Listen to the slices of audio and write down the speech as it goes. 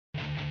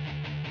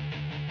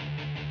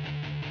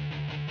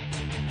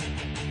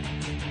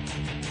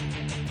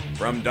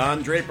From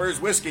Don Draper's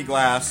whiskey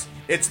glass,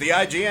 it's the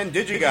IGN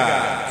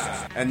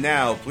Digigods. And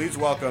now, please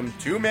welcome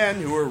two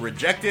men who were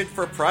rejected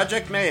for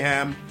Project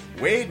Mayhem,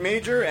 Wade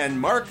Major and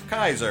Mark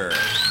Kaiser.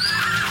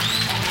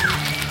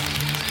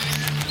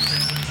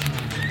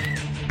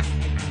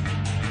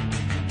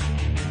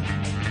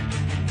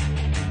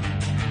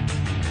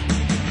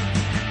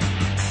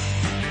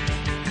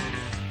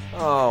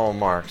 Oh,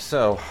 Mark,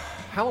 so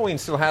Halloween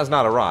still has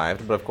not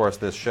arrived, but of course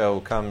this show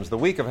comes the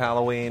week of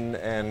Halloween,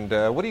 and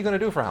what are you going to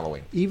do for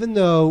Halloween? Even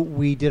though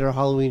we did our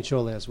Halloween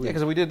show last week. Yeah,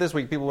 because we did this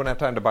week, people wouldn't have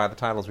time to buy the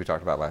titles we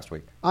talked about last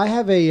week. I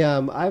have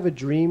a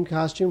dream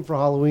costume for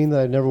Halloween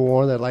that I've never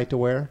worn that I'd like to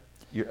wear.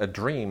 A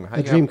dream?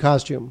 A dream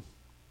costume.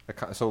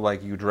 So,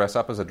 like, you dress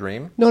up as a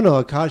dream? No,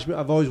 a costume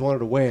I've always wanted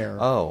to wear.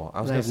 Oh,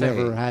 I was going to say.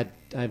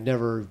 I've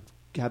never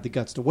had the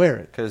guts to wear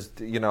it. Because,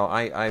 you know,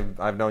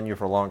 I've known you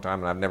for a long time,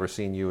 and I've never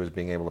seen you as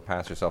being able to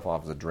pass yourself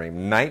off as a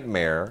dream.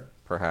 Nightmare,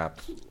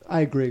 perhaps.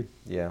 I agree.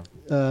 Yeah.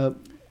 Kind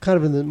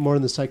of more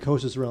in the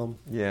psychosis realm.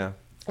 Yeah.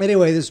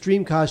 Anyway, this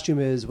dream costume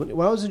is, when I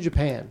was in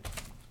Japan,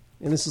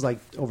 and this is like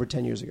over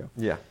 10 years ago.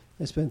 Yeah.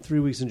 I spent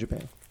 3 weeks in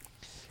Japan.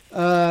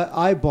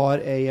 I bought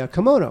a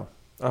kimono.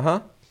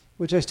 Uh-huh.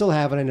 Which I still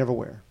have and I never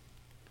wear.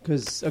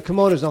 Because a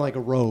kimono is not like a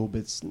robe.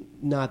 It's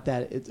not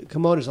that. A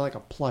kimono is not like a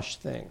plush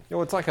thing. You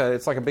know, it's like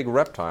a big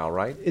reptile,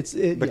 right?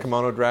 The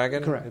kimono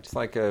dragon. Correct. It's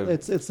like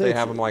they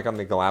have them like on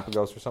the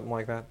Galapagos or something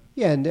like that.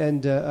 Yeah, and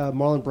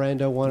Marlon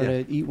Brando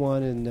wanted to eat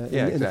one in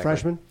The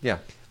Freshman. Yeah.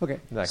 Okay.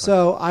 Exactly.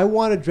 So I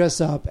want to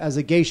dress up as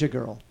a geisha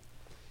girl.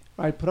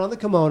 I put on the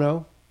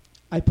kimono.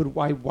 I put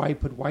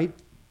white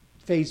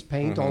face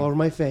paint all over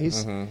my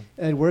face,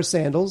 and wear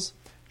sandals.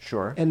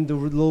 Sure. And the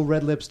little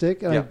red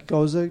lipstick, and I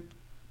go as a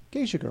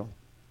geisha girl.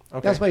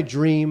 Okay. That's my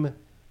dream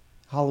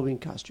Halloween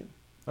costume.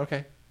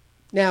 Okay.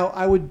 Now,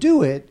 I would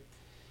do it.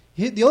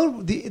 The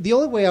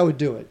only way I would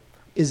do it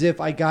is if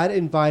I got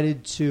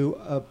invited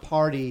to a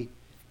party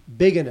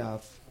big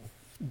enough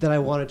that I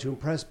wanted to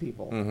impress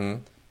people. Mm-hmm.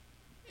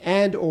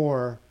 And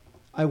or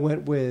I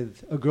went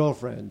with a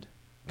girlfriend,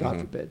 God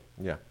forbid.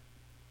 Yeah.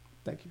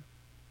 Thank you.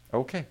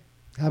 Okay.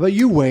 How about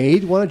you,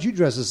 Wade? Why don't you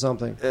dress as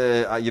something?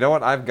 You know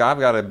what? I've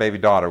got a baby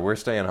daughter. We're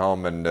staying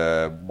home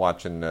and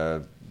watching...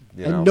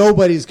 and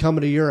nobody's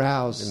coming to your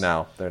house.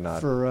 No, they're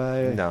not.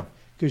 No,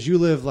 because you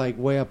live like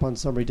way up on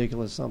some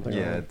ridiculous something.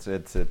 Yeah,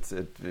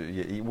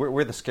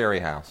 we're the scary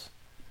house.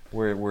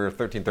 We're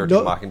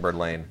 1313 Mockingbird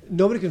Lane.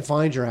 Nobody can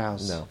find your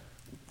house. No.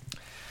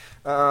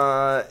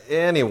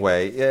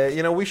 Anyway,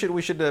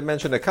 we should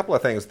mention a couple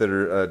of things that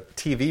are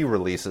TV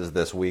releases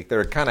this week.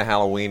 They're kind of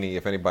Halloween-y,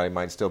 if anybody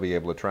might still be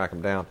able to track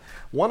them down.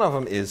 One of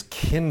them is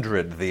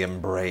Kindred the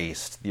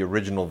Embraced, the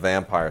original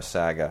vampire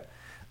saga.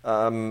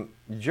 Did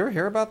you ever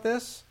hear about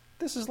this?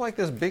 This is like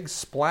this big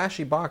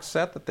splashy box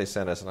set that they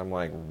sent us, and I'm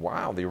like,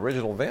 wow, the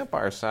original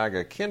vampire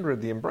saga,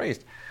 Kindred the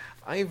Embraced.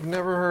 I've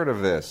never heard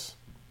of this.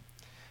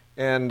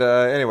 And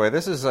anyway,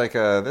 this is a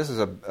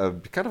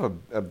kind of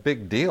a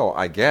big deal,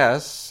 I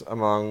guess,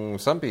 among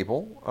some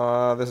people.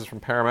 This is from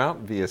Paramount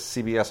via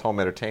CBS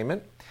Home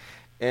Entertainment.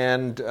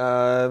 And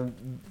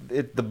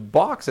the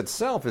box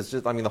itself is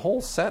just, the whole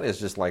set is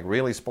just like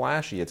really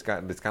splashy. It's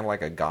kind of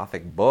like a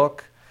gothic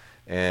book.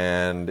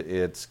 And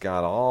it's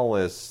got all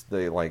this,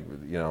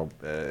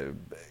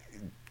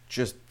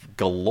 just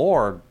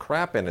galore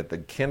crap in it. The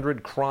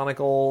Kindred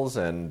Chronicles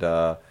and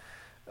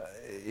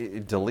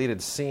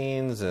deleted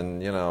scenes,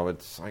 and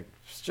it's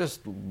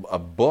just a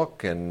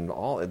book and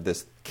all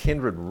this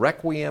Kindred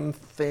Requiem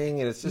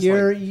thing, and it's just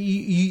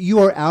you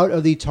are out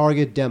of the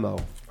target demo.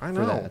 I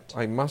know. For that.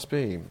 I must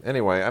be.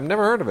 Anyway, I've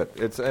never heard of it.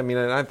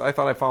 I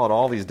thought I followed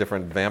all these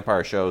different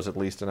vampire shows at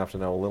least enough to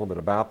know a little bit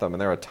about them,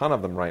 and there are a ton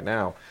of them right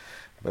now.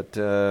 But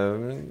I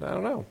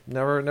don't know.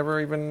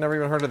 Never even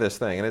heard of this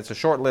thing. And it's a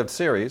short-lived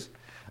series,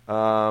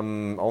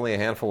 only a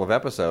handful of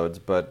episodes,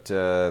 but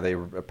they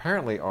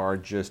apparently are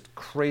just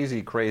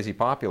crazy, crazy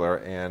popular.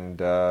 And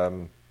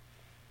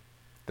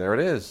there it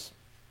is.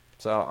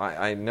 So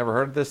I never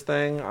heard of this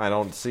thing. I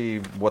don't see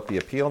what the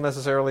appeal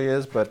necessarily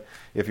is. But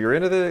if you're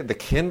into the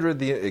Kindred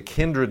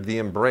the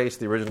Embrace,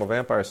 the original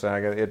vampire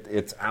saga,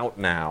 it's out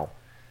now.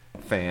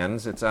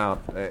 Fans, it's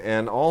out.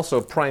 And also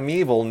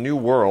Primeval New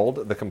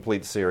World, the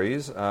complete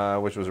series,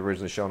 which was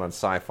originally shown on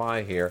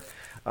Sci-Fi here.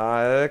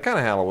 Kind of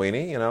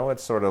Halloween-y,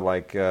 it's sort of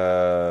like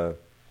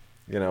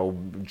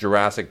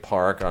Jurassic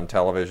Park on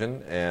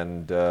television,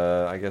 and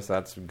I guess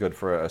that's good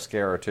for a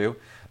scare or two.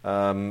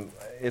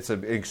 It's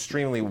an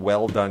extremely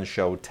well-done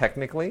show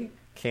technically.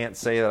 Can't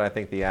say that I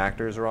think the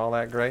actors are all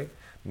that great.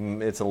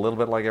 It's a little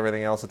bit like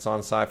everything else that's on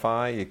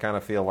Sci-Fi. You kind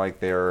of feel like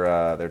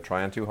they're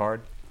trying too hard.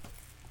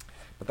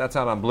 But that's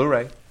out on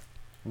Blu-ray.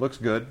 Looks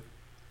good.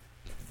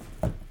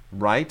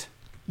 Right?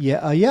 Yeah.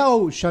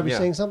 Oh, should I be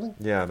saying something?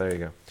 Yeah, there you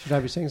go. Should I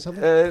be saying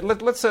something?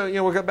 Let's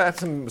we'll get back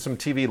to some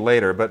TV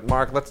later. But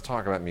Mark, let's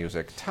talk about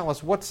music. Tell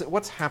us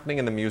what's happening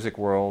in the music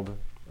world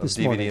of this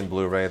DVD morning. and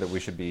Blu-ray that we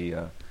should be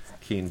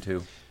keen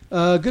to.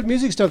 Good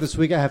music stuff this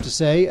week, I have to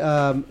say.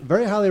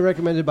 Very highly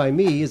recommended by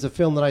me is a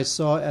film that I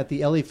saw at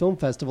the LA Film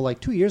Festival like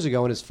 2 years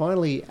ago and is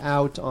finally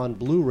out on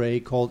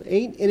Blu-ray called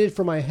Ain't In It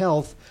For My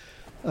Health,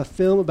 a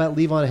film about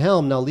Levon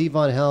Helm. Now,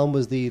 Levon Helm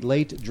was the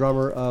late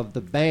drummer of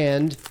the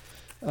band.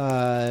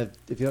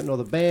 If you don't know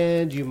the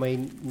band, you may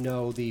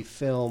know the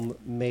film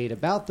made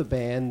about the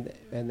band,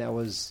 and that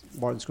was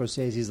Martin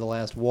Scorsese's The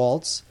Last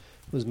Waltz.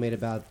 It was made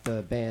about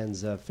the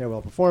band's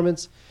farewell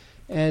performance.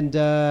 And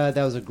that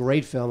was a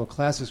great film, a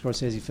classic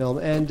Scorsese film.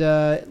 And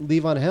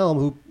Levon Helm,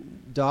 who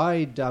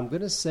died, I'm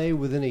going to say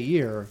within a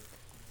year,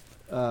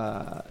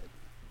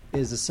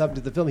 is the subject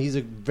of the film. He's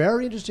a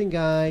very interesting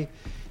guy.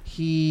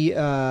 He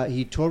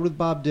toured with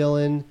Bob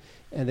Dylan,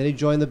 and then he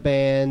joined the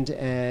band,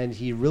 and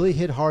he really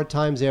hit hard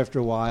times after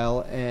a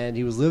while. And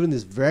he was living in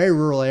this very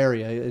rural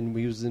area, and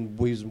he was in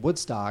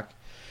Woodstock.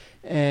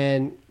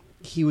 And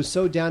he was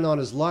so down on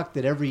his luck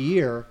that every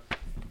year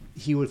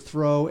he would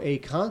throw a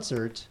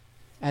concert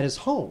at his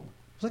home.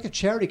 It was like a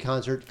charity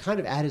concert, kind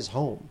of at his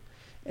home.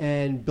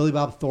 And Billy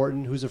Bob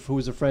Thornton, who was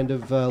a friend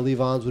of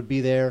Levon's, would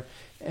be there.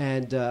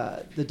 And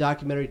the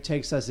documentary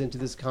takes us into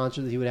this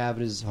concert that he would have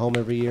at his home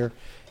every year.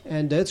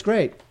 And it's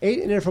great. 8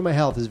 in It for My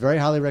Health is very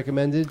highly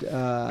recommended.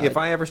 If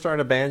I ever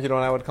started a band, you know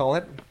what I would call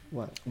it?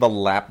 What? The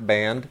Lap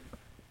Band.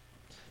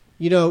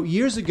 You know,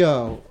 years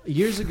ago,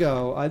 this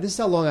is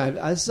how long I've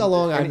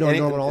known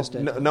Norman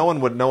Alstead. No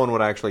one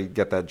would actually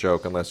get that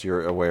joke unless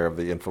you're aware of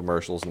the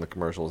infomercials and the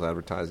commercials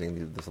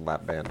advertising this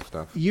lap band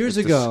stuff. Years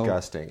it's ago,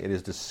 disgusting. It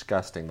is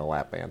disgusting. The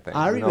lap band thing.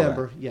 I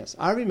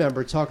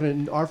remember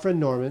talking to our friend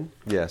Norman.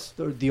 Yes,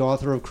 the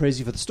author of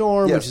Crazy for the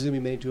Storm, yes. which is going to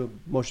be made into a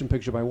motion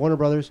picture by Warner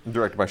Brothers,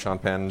 directed by Sean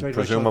Penn,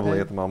 presumably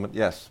at the moment.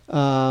 Yes,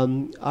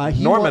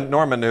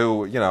 Norman,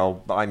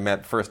 who I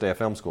met first day of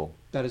film school.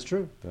 That is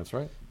true. That's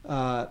right.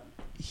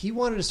 He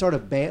wanted to start a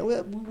band.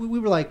 We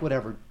were like, 20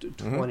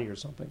 or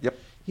something. Yep.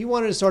 He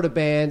wanted to start a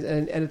band,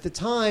 and at the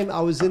time,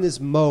 I was in this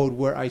mode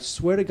where I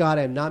swear to God,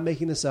 I'm not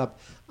making this up.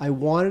 I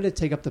wanted to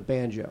take up the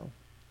banjo.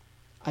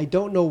 I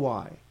don't know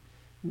why.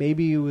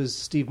 Maybe it was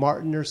Steve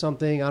Martin or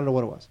something. I don't know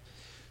what it was.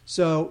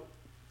 So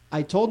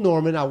I told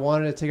Norman I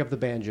wanted to take up the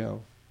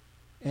banjo,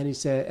 and he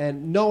said,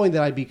 and knowing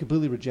that I'd be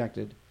completely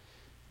rejected,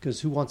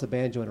 because who wants a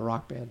banjo in a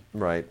rock band?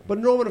 Right. But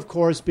Norman, of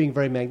course, being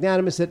very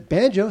magnanimous, said,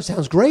 banjo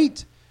sounds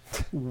great.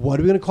 What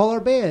are we going to call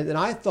our band? And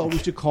I thought we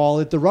should call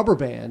it the Rubber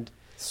Band.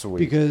 Sweet.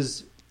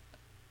 Because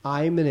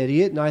I'm an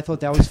idiot, and I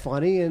thought that was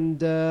funny,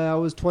 and I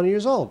was 20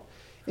 years old.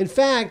 In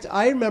fact,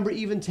 I remember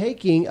even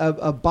taking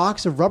a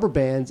box of rubber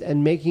bands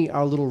and making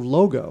our little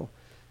logo.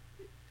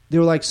 They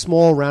were like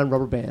small, round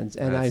rubber bands,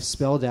 and I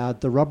spelled out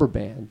the Rubber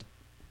Band.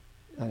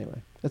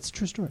 Anyway, that's a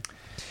true story.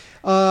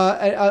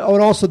 And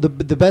also,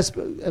 the best...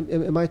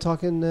 Am I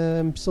talking...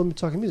 I'm still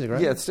talking music, right?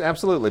 Yes,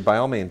 absolutely, by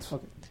all means.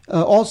 Okay.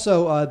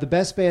 Also, the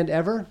best band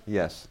ever.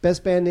 Yes.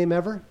 Best band name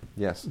ever.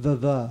 Yes.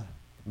 The.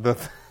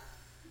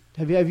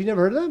 Have you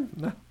never heard of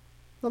them?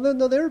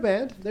 No, they were a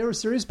band. They were a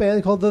serious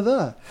band called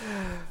The.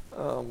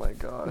 Oh my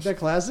gosh. Is that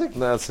classic?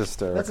 That's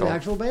hysterical. That's an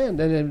actual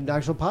band and an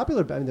actual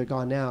popular band. I mean, they're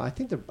gone now. I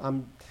think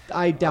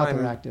I doubt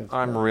they're active.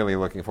 I'm really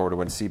looking forward to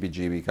when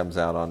CBGB comes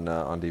out on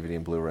DVD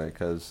and Blu-ray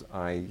because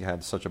I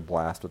had such a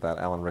blast with that.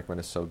 Alan Rickman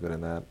is so good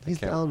in that.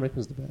 Alan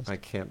Rickman's the best. I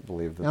can't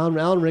believe that.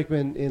 Alan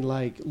Rickman in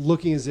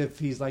looking as if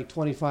he's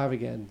 25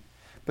 again.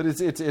 But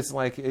it's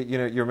like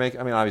you're making.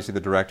 I mean, obviously the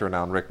director and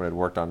Alan Rickman had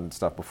worked on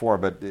stuff before,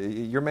 but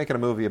you're making a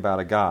movie about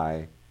a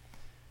guy.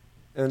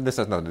 And this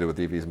has nothing to do with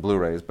DVDs and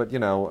Blu-rays, but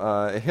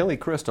Hilly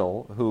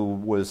Crystal, who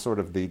was sort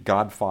of the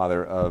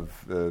godfather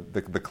of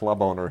the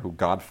club owner who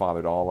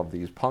godfathered all of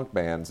these punk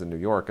bands in New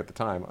York at the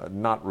time,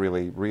 not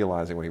really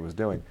realizing what he was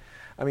doing.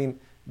 I mean,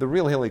 the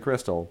real Hilly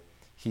Crystal,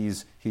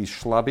 he's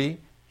schlubby,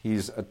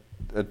 he's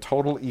a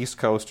total East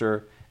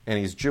Coaster, and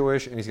he's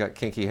Jewish, and he's got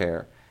kinky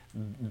hair.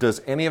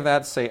 Does any of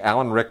that say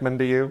Alan Rickman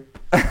to you?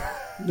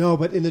 No,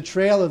 but in the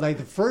trailer, the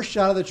first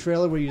shot of the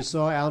trailer where you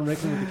saw Alan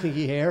Rickman with the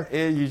kinky hair,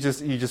 you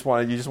just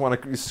want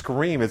to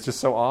scream. It's just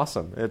so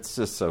awesome. It's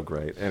just so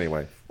great.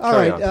 Anyway, all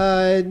right.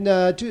 In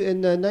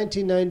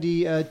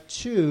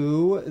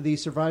 1992, the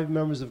surviving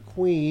members of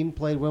Queen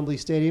played Wembley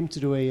Stadium to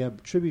do a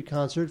tribute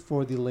concert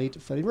for the late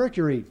Freddie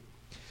Mercury.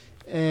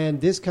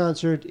 And this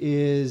concert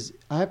is,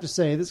 I have to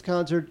say, the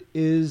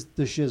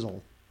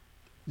shizzle.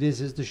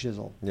 This is the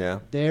shizzle. Yeah.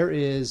 There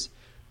is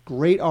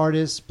great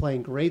artists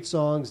playing great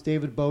songs.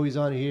 David Bowie's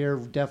on here,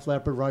 Def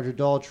Leppard, Roger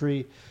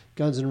Daltrey,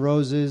 Guns N'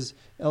 Roses,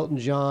 Elton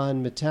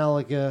John,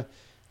 Metallica,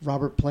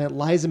 Robert Plant,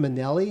 Liza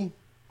Minnelli.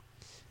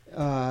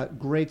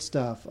 Great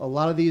stuff. A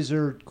lot of these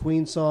are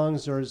Queen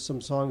songs. There are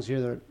some songs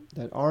here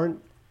that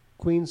aren't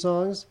Queen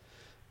songs.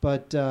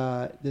 But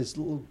there's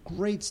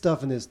great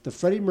stuff in this. The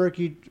Freddie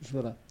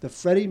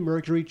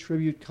Mercury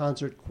Tribute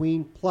Concert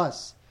Queen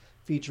Plus,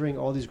 featuring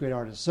all these great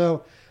artists.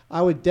 So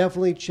I would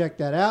definitely check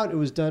that out. It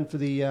was done for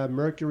the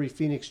Mercury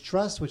Phoenix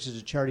Trust, which is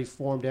a charity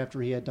formed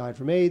after he had died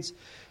from AIDS.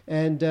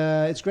 And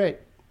it's great.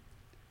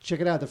 Check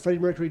it out, the Freddie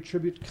Mercury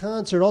Tribute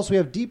Concert. Also, we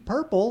have Deep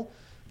Purple,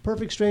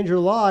 Perfect Stranger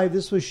Live.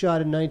 This was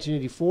shot in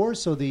 1984,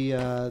 so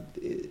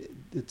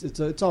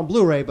it's on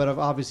Blu-ray, but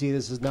obviously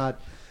this is not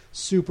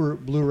super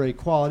Blu-ray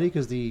quality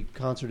because the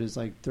concert is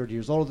 30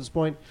 years old at this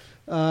point.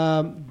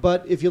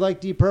 But if you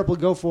like Deep Purple,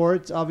 go for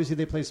it. Obviously,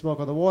 they play Smoke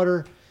on the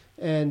Water.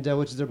 and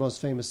which is their most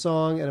famous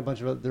song, and a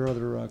bunch of their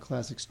other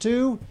classics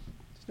too.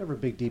 He's never a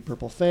big Deep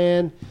Purple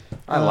fan.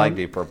 I like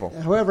Deep Purple.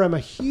 However, I'm a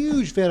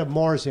huge fan of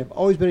Morrissey. I've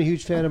always been a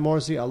huge fan of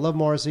Morrissey. I love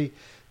Morrissey.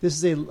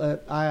 This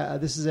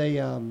is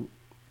a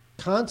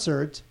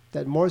concert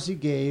that Morrissey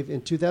gave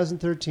in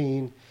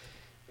 2013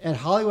 at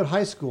Hollywood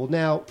High School.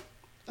 Now,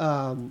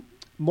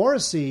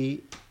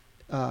 Morrissey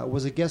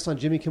was a guest on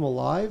Jimmy Kimmel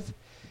Live,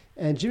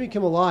 and Jimmy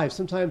Kimmel Live,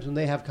 sometimes when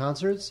they have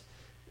concerts,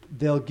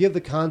 they'll give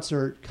the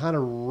concert kind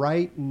of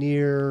right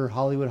near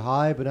Hollywood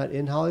High, but not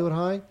in Hollywood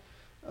High.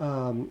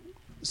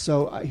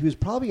 So he was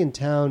probably in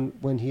town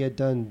when he had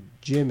done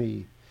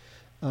Jimmy.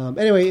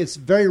 Anyway, it's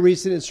very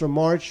recent. It's from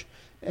March,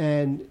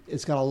 and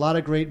it's got a lot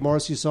of great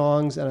Morrissey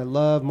songs, and I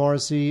love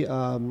Morrissey.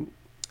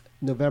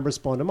 November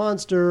spawned a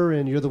monster,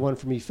 and You're the One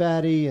for Me,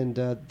 Fatty, and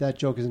That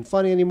Joke Isn't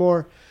Funny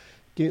Anymore.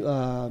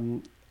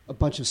 A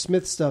bunch of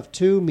Smith stuff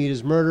too. Meat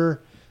is Murder,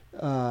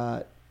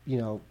 and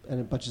a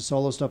bunch of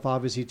solo stuff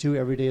obviously too.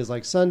 Every Day is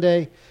Like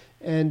Sunday,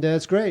 and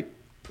it's great.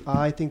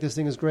 I think this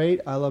thing is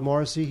great. I love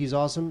Morrissey. He's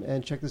awesome.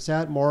 And check this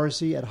out,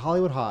 Morrissey at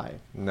Hollywood High.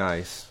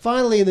 Nice.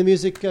 Finally, in the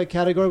music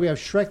category, we have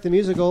Shrek the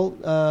Musical.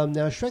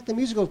 Now, Shrek the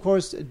Musical, of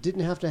course,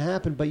 didn't have to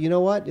happen, but you know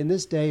what? In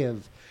this day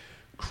of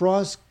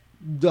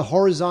the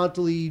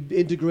horizontally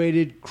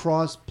integrated,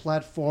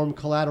 cross-platform,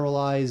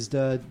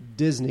 collateralized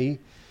Disney,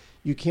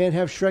 you can't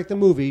have Shrek the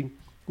movie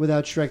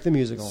without Shrek the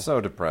Musical.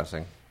 So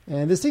depressing.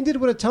 And this thing did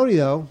win a Tony,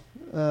 though.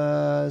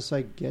 So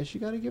I guess you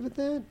got to give it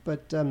that,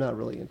 but I'm not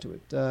really into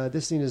it.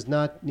 This thing does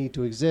not need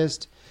to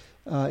exist.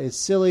 It's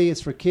silly. It's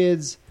for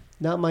kids.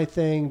 Not my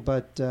thing,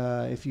 but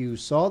if you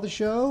saw the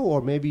show,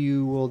 or maybe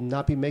you will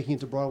not be making it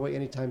to Broadway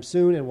anytime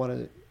soon and want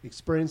to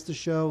experience the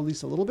show at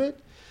least a little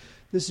bit,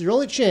 this is your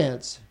only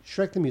chance.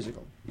 Shrek the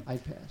Musical.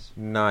 I'd pass.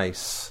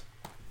 Nice.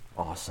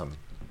 Awesome.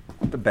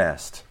 The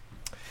best.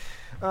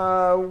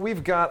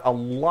 We've got a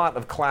lot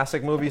of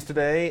classic movies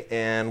today,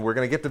 and we're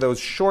going to get to those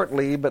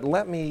shortly. But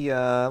let me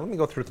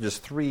go through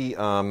just three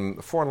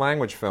foreign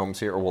language films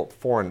here, or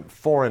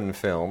foreign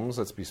films.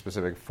 Let's be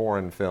specific.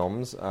 Foreign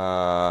films.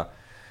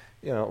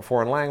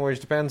 Foreign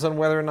language depends on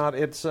whether or not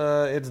it's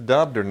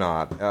dubbed or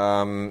not.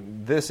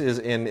 This is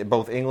in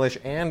both English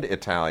and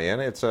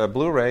Italian. It's a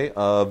Blu-ray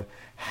of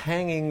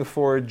Hanging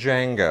for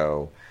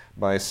Django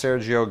by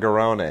Sergio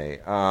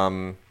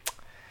Garone.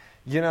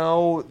 There's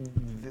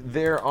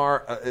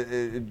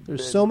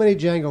so many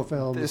Django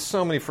films. There's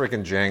so many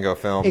freaking Django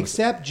films.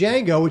 Except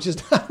Django, which is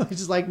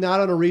not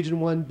on a Region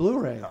 1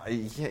 Blu-ray.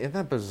 Yeah, isn't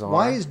that bizarre?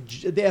 Why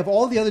they have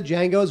all the other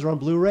Djangos are on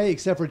Blu-ray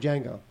except for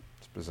Django?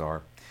 It's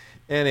bizarre.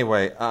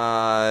 Anyway,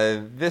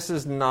 this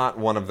is not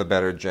one of the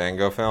better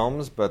Django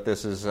films, but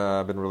this has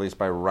been released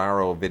by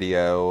Raro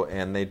Video,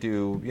 and they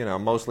do,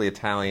 mostly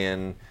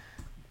Italian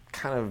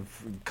kind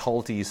of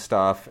culty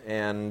stuff,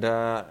 and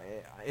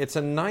it's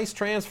a nice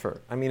transfer.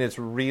 I mean, it's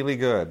really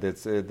good.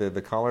 It's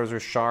the colors are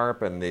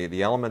sharp, and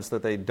the elements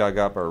that they dug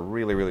up are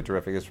really, really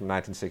terrific. It's from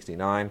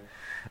 1969.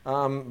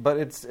 But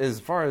it's,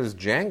 as far as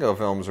Django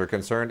films are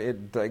concerned,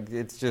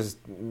 it's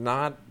just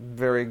not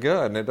very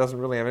good, and it doesn't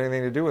really have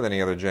anything to do with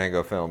any other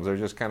Django films. They're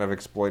just kind of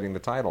exploiting the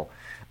title.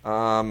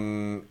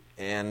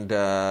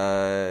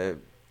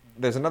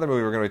 There's another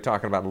movie we're going to be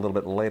talking about a little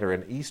bit later,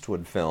 an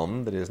Eastwood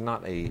film that is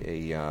not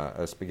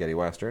a spaghetti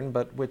western,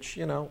 but which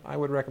I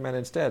would recommend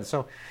instead.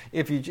 So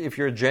if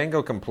you're a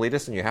Django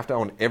completist and you have to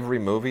own every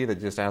movie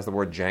that just has the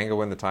word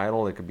Django in the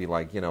title, it could be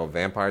like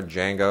Vampire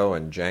Django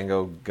and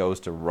Django Goes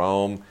to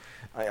Rome.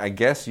 I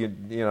guess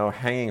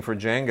Hanging for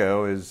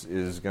Django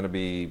is going to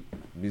be,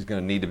 he's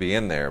going to need to be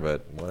in there,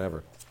 but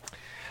whatever.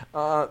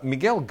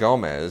 Miguel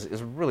Gomez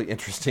is a really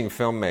interesting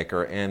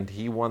filmmaker, and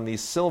he won the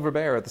Silver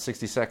Bear at the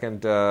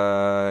 62nd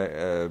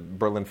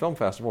Berlin Film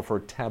Festival for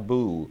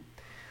Taboo,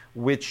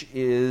 which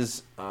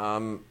is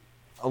a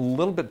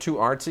little bit too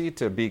artsy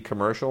to be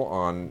commercial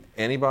on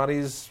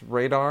anybody's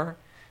radar.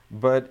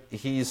 But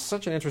he's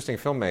such an interesting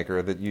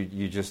filmmaker that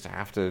you just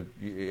have to,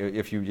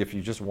 if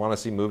you just want to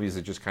see movies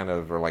that just kind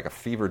of are like a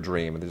fever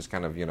dream and they just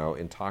kind of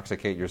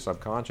intoxicate your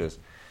subconscious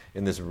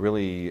in this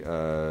really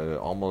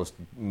almost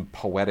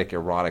poetic,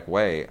 erotic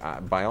way,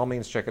 by all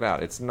means check it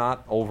out. It's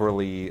not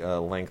overly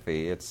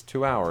lengthy. It's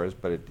 2 hours,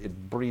 but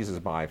it breezes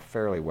by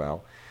fairly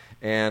well.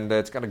 And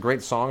it's got a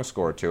great song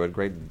score to it,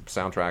 great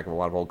soundtrack of a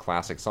lot of old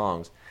classic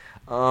songs.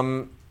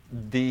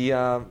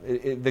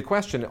 The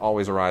question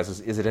always arises,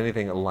 is it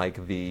anything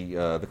like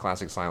the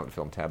classic silent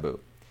film Taboo?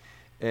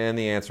 And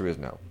the answer is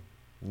no,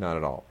 not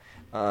at all.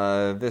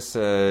 This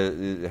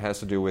has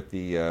to do with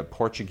the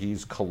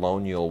Portuguese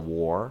colonial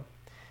war,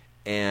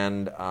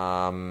 and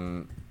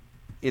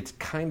it's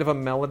kind of a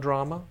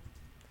melodrama,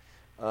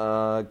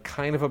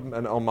 kind of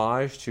an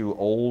homage to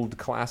old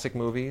classic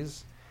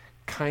movies,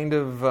 kind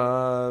of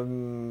a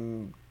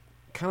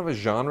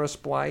genre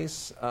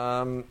splice.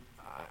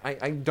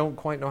 I don't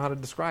quite know how to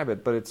describe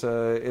it, but it's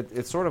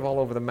sort of all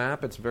over the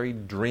map. It's very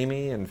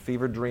dreamy and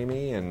fever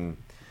dreamy and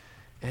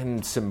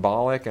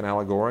symbolic and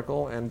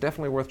allegorical, and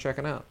definitely worth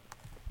checking out.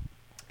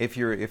 If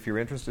you're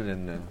interested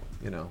in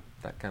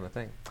that kind of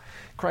thing.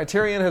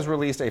 Criterion has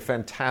released a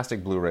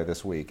fantastic Blu-ray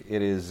this week.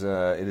 It is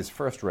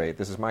first rate.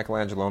 This is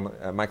Michelangelo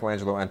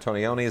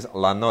Antonioni's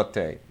La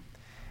Notte.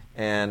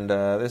 And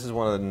this is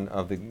one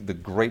of the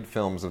great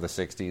films of the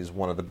 60s,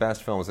 one of the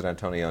best films that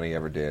Antonioni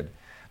ever did.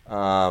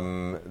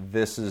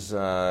 This is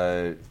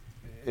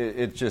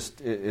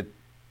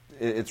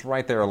it's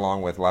right there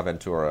along with La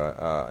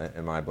Ventura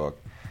in my book.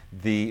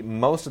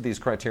 Most of these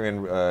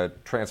Criterion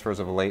transfers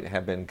of late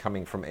have been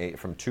coming from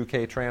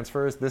 2K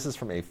transfers. This is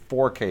from a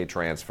 4K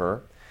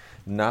transfer.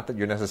 Not that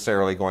you're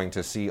necessarily going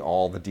to see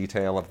all the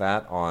detail of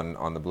that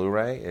on the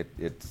Blu-ray.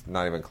 It's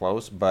not even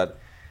close. But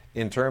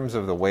in terms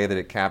of the way that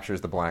it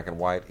captures the black and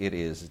white, it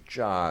is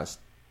just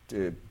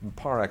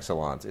par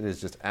excellence. It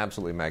is just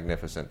absolutely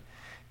magnificent.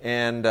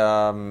 And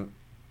as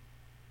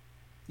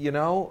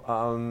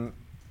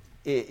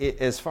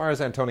far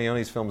as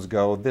Antonioni's films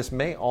go, this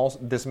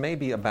may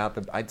be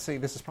about I'd say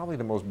this is probably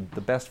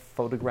the best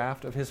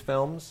photographed of his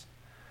films.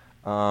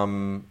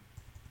 I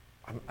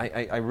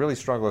really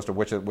struggle as to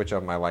which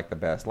of them I like the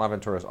best. La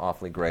Ventura is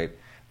awfully great.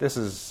 This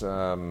is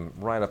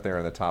right up there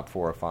in the top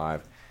 4 or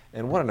 5.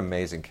 And what an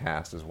amazing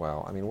cast as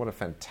well. I mean, what a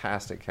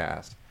fantastic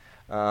cast.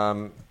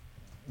 You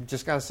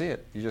just got to see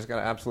it. You just got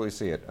to absolutely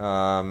see it.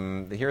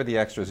 Here are the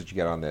extras that you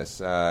get on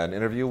this. An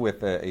interview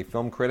with a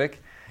film critic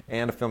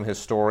and a film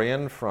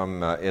historian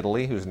from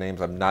Italy, whose names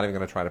I'm not even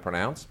going to try to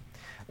pronounce.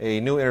 A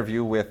new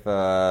interview with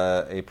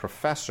a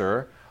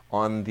professor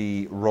on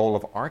the role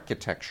of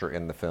architecture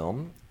in the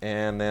film,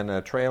 and then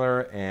a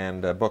trailer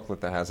and a booklet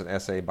that has an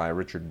essay by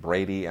Richard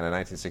Brady and a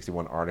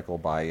 1961 article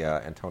by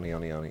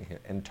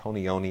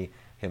Antonioni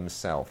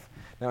himself.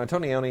 Now,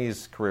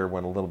 Antonioni's career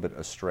went a little bit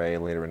astray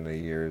later in the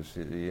years.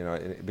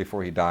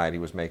 Before he died, he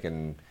was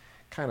making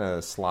kind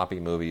of sloppy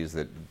movies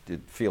that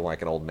did feel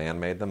like an old man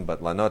made them,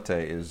 but La Notte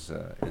is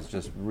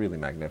just really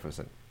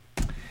magnificent.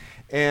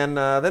 And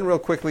then real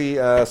quickly,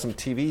 some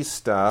TV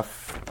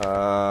stuff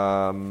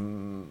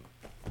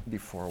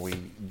before we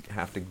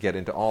have to get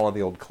into all of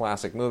the old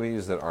classic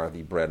movies that are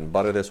the bread and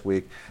butter this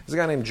week. There's a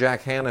guy named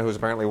Jack Hanna who's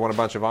apparently won a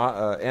bunch of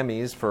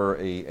Emmys for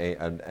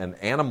an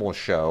animal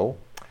show.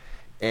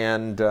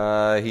 And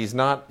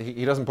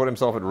he doesn't put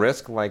himself at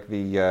risk like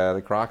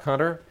the croc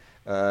hunter.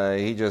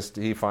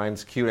 He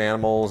finds cute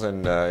animals,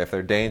 and if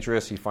they're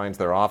dangerous, he finds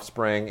their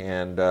offspring.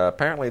 And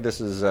apparently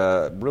this is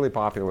really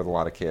popular with a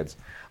lot of kids.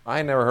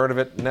 I never heard of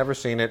it, never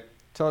seen it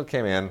till it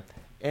came in,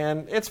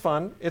 and it's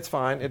fun. It's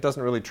fine. It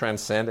doesn't really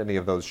transcend any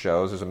of those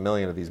shows. There's a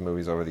million of these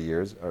movies over the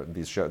years, or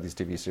these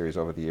TV series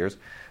over the years.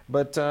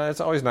 But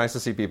it's always nice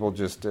to see people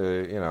just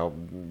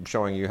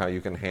showing you how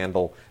you can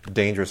handle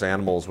dangerous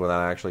animals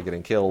without actually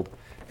getting killed.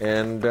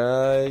 And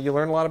you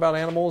learn a lot about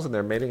animals and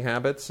their mating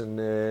habits,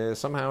 and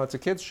somehow it's a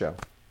kids' show.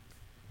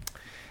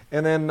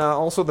 And then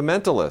also The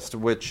Mentalist,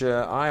 which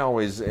I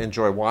always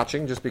enjoy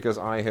watching just because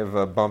I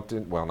have bumped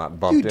in. Well, not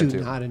bumped into. You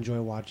do not enjoy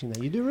watching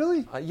that. You do,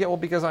 really? Yeah, well,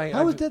 because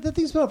How was that? That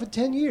thing's been out for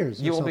 10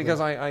 years. Yeah, well, because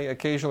I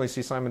occasionally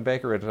see Simon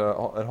Baker at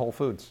Whole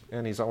Foods,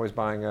 and he's always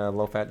buying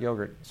low-fat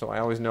yogurt. So I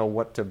always know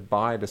what to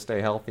buy to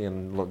stay healthy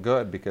and look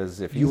good. Because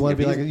if you want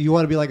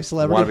to be like a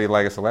celebrity, want to be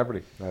like a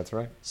celebrity. That's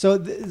right. So,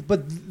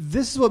 but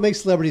this is what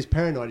makes celebrities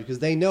paranoid, because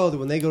they know that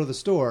when they go to the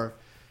store,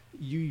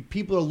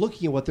 people are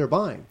looking at what they're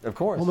buying. Of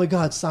course. Oh my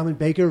God, Simon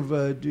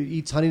Baker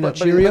eats Honey Nut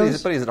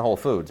Cheerios. But he's at Whole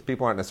Foods.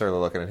 People aren't necessarily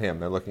looking at him.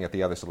 They're looking at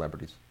the other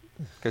celebrities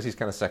because he's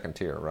kind of second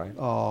tier, right?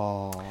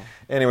 Oh.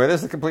 Anyway, this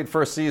is the complete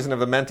first season of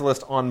The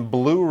Mentalist on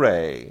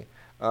Blu-ray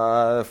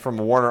from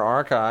Warner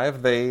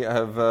Archive. They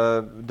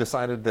have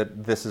decided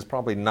that this is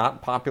probably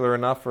not popular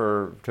enough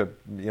to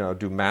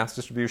do mass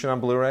distribution on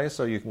Blu-ray,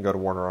 so you can go to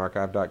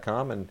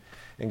WarnerArchive.com and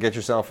get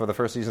yourself for the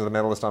first season of The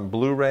Mentalist on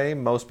Blu-ray.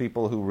 Most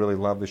people who really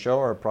love the show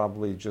are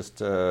probably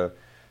just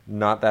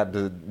not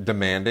that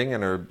demanding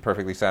and are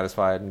perfectly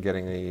satisfied in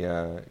getting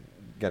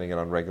it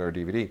on regular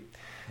DVD.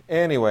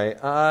 Anyway,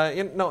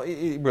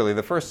 really,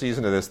 the first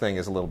season of this thing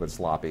is a little bit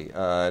sloppy.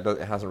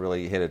 It hasn't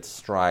really hit its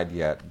stride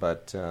yet,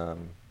 but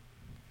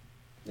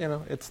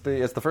it's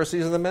the first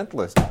season of The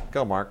Mentalist.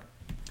 Go, Mark.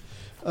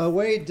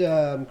 Wade,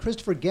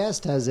 Christopher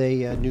Guest has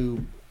a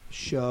new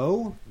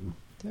show.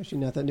 Actually,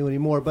 not that new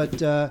anymore,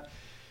 but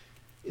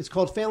it's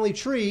called Family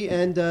Tree,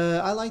 and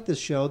I like this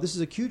show. This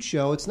is a cute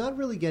show. It's not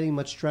really getting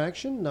much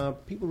traction.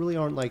 People really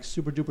aren't like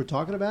super duper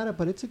talking about it,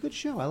 but it's a good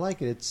show. I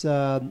like it. It's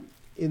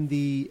in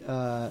the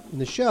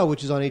show,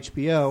 which is on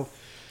HBO.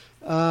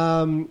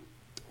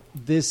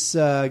 This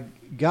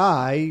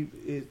guy,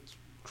 it's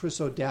Chris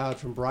O'Dowd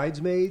from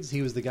Bridesmaids.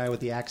 He was the guy with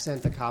the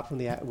accent, the cop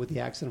with the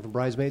accent from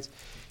Bridesmaids.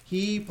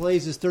 He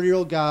plays this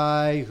 30-year-old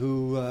guy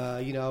who,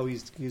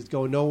 he's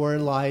going nowhere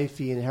in life.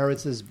 He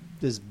inherits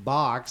this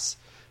box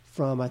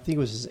from, I think it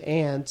was his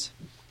aunt,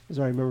 as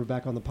I remember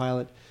back on the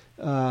pilot,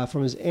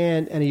 from his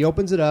aunt, and he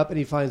opens it up and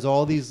he finds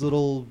all these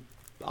little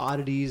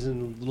oddities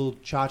and little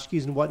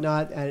tchotchkes and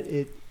whatnot, and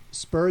it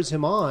spurs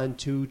him on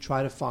to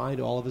try to find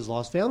all of his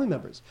lost family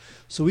members.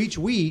 So each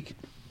week,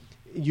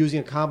 using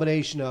a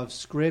combination of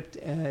script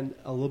and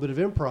a little bit of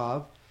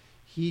improv,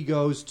 he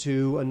goes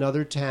to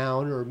another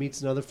town or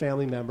meets another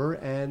family member,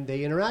 and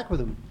they interact with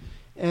him.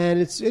 And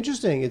it's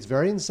interesting. It's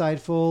very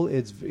insightful.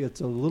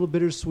 It's a little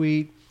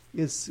bittersweet.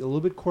 It's a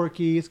little bit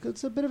quirky.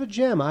 It's a bit of a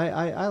gem.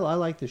 I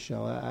like this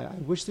show. I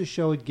wish this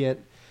show would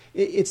get.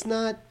 It's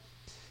not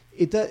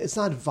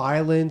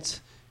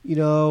violent.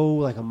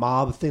 Like a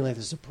mob thing, like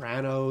The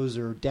Sopranos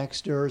or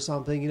Dexter or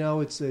something.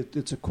 It's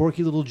a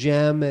quirky little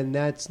gem, and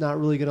that's not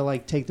really going to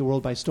like take the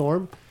world by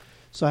storm.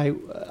 So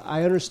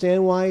I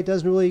understand why it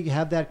doesn't really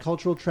have that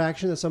cultural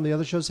traction that some of the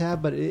other shows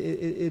have, but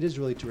it is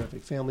really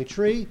terrific. Family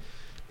Tree,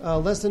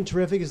 less than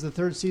terrific, is the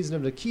third season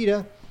of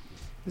Nikita.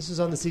 This is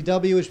on the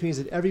CW, which means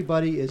that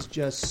everybody is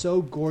just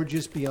so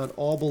gorgeous beyond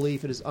all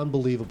belief. It is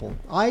unbelievable.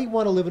 I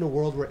want to live in a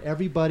world where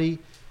everybody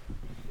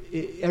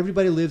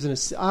lives in a.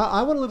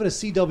 I want to live in a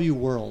CW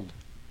world.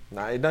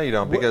 No, you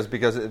don't,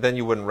 because then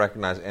you wouldn't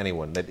recognize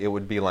anyone. That it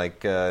would be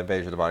like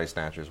Invasion of the Body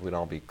Snatchers. We'd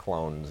all be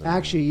clones.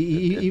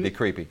 Actually, it'd be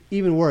creepy.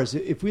 Even worse,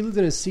 if we lived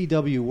in a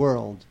CW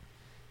world,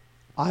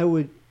 I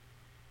would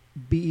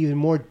be even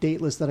more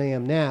dateless than I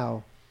am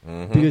now.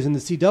 Mm-hmm. Because in the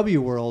CW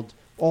world,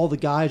 all the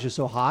guys are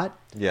so hot.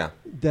 Yeah.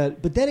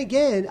 But then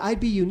again, I'd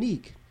be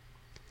unique.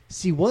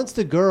 See, once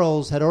the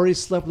girls had already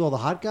slept with all the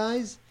hot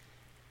guys,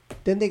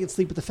 then they could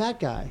sleep with the fat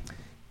guy.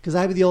 Because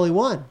I'd be the only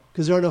one.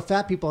 Because there are no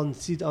fat people on the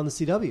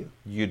CW.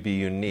 You'd be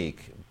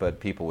unique,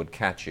 but people would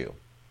catch you.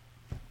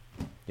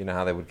 You know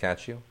how they would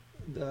catch you?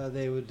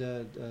 They would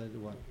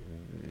what?